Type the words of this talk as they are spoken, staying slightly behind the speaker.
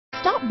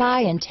Stop by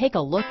and take a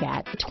look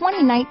at the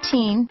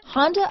 2019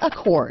 Honda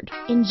Accord.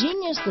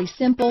 Ingeniously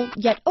simple,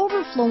 yet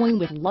overflowing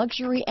with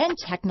luxury and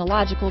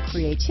technological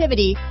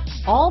creativity,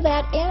 all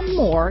that and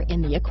more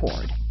in the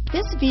Accord.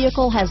 This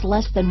vehicle has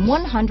less than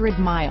 100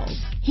 miles.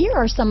 Here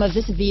are some of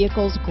this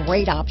vehicle's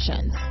great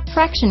options: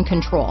 traction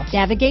control,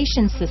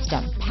 navigation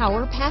system,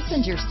 power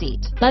passenger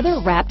seat,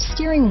 leather-wrapped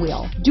steering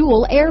wheel,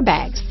 dual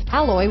airbags,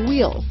 alloy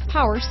wheels,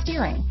 power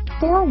steering,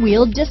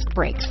 four-wheel disc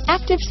brakes,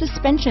 active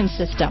suspension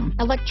system,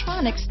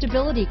 electronic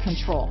stability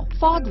control,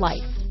 fog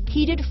lights,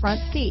 heated front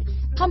seats,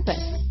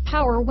 compass,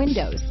 power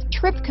windows,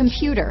 trip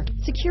computer,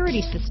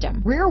 security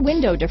system, rear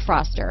window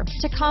defroster,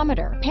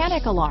 tachometer,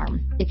 panic alarm.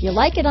 If you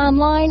like it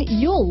online,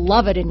 you'll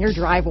love it in your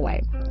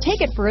driveway.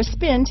 Take it for a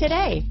spin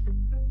today.